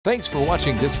Thanks for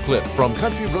watching this clip from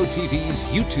Country Road TV's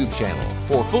YouTube channel.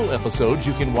 For full episodes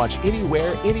you can watch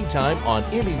anywhere, anytime, on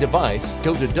any device.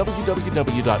 Go to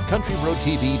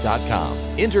www.countryroadtv.com.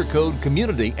 Enter code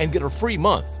COMMUNITY and get a free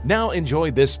month. Now enjoy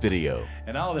this video.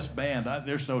 And all this band,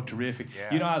 they're so terrific.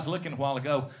 Yeah. You know, I was looking a while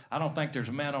ago. I don't think there's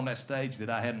a man on that stage that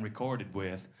I hadn't recorded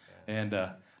with. And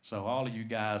so all of you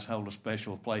guys hold a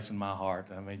special place in my heart.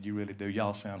 I mean, you really do.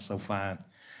 Y'all sound so fine.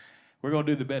 We're going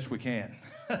to do the best we can.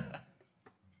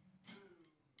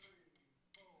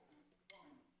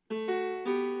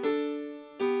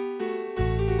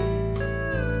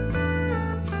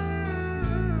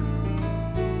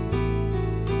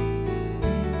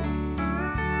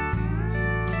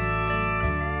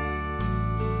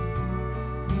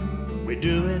 We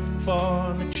do it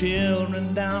for the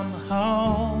children down the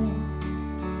hall.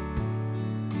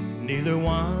 Neither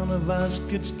one of us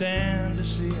could stand to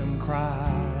see them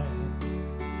cry.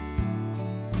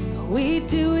 We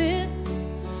do it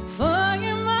for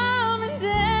your mom and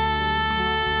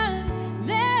dad.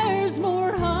 There's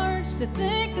more hearts to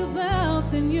think about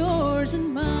than yours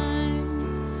and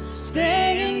mine.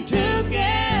 Staying together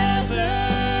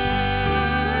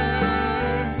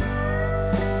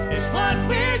is what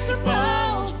we're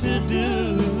supposed to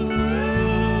do.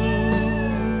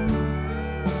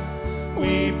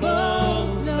 We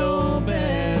both know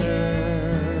better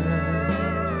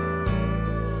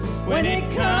when it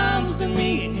comes to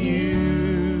me and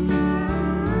you.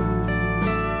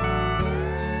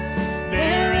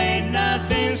 There ain't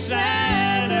nothing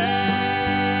sadder.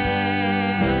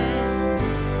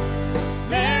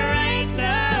 There ain't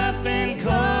nothing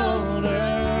colder.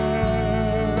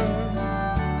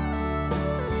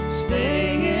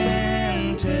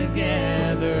 Staying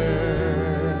together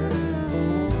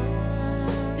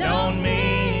don't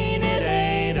mean it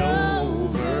ain't over.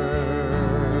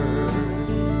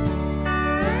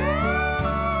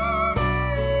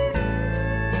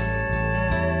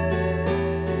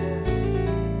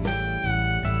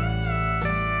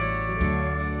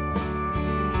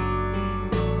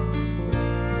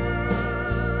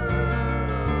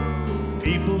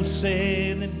 People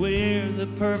say that we're the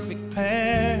perfect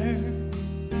pair.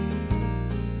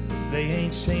 They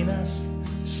ain't seen us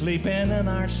sleeping in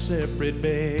our separate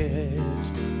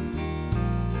beds.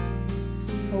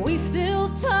 We still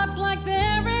talk like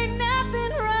there ain't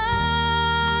nothing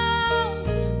wrong,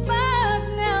 but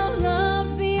now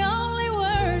love's the only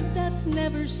word that's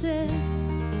never said.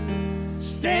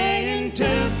 Staying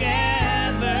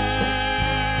together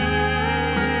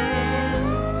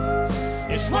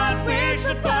is what we're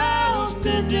supposed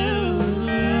to do.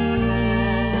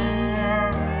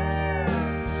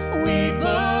 We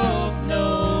both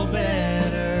know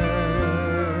better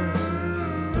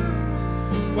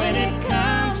when it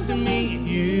comes to me and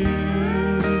you.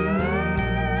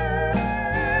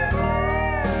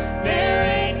 There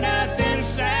ain't nothing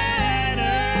sadder.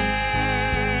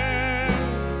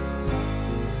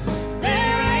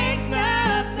 There ain't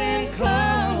nothing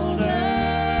colder.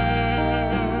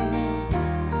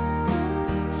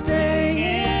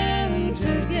 Staying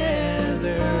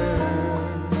together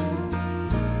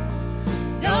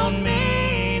don't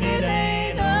mean it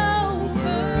ain't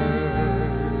over.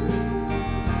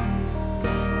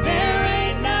 There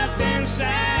ain't nothing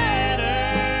sadder.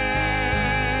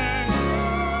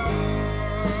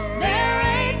 There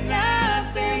ain't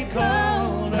nothing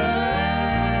colder.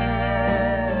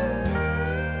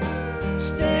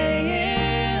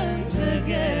 Staying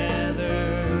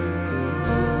together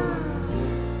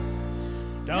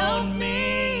don't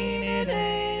mean it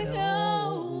ain't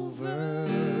over.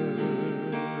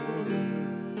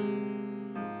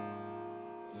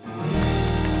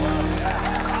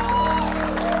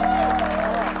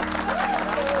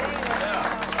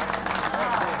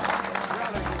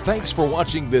 Thanks for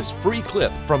watching this free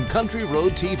clip from Country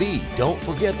Road TV. Don't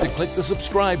forget to click the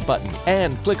subscribe button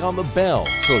and click on the bell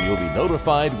so you'll be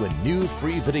notified when new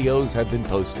free videos have been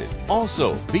posted.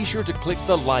 Also, be sure to click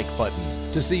the like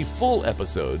button. To see full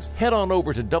episodes, head on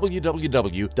over to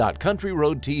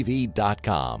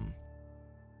www.countryroadtv.com.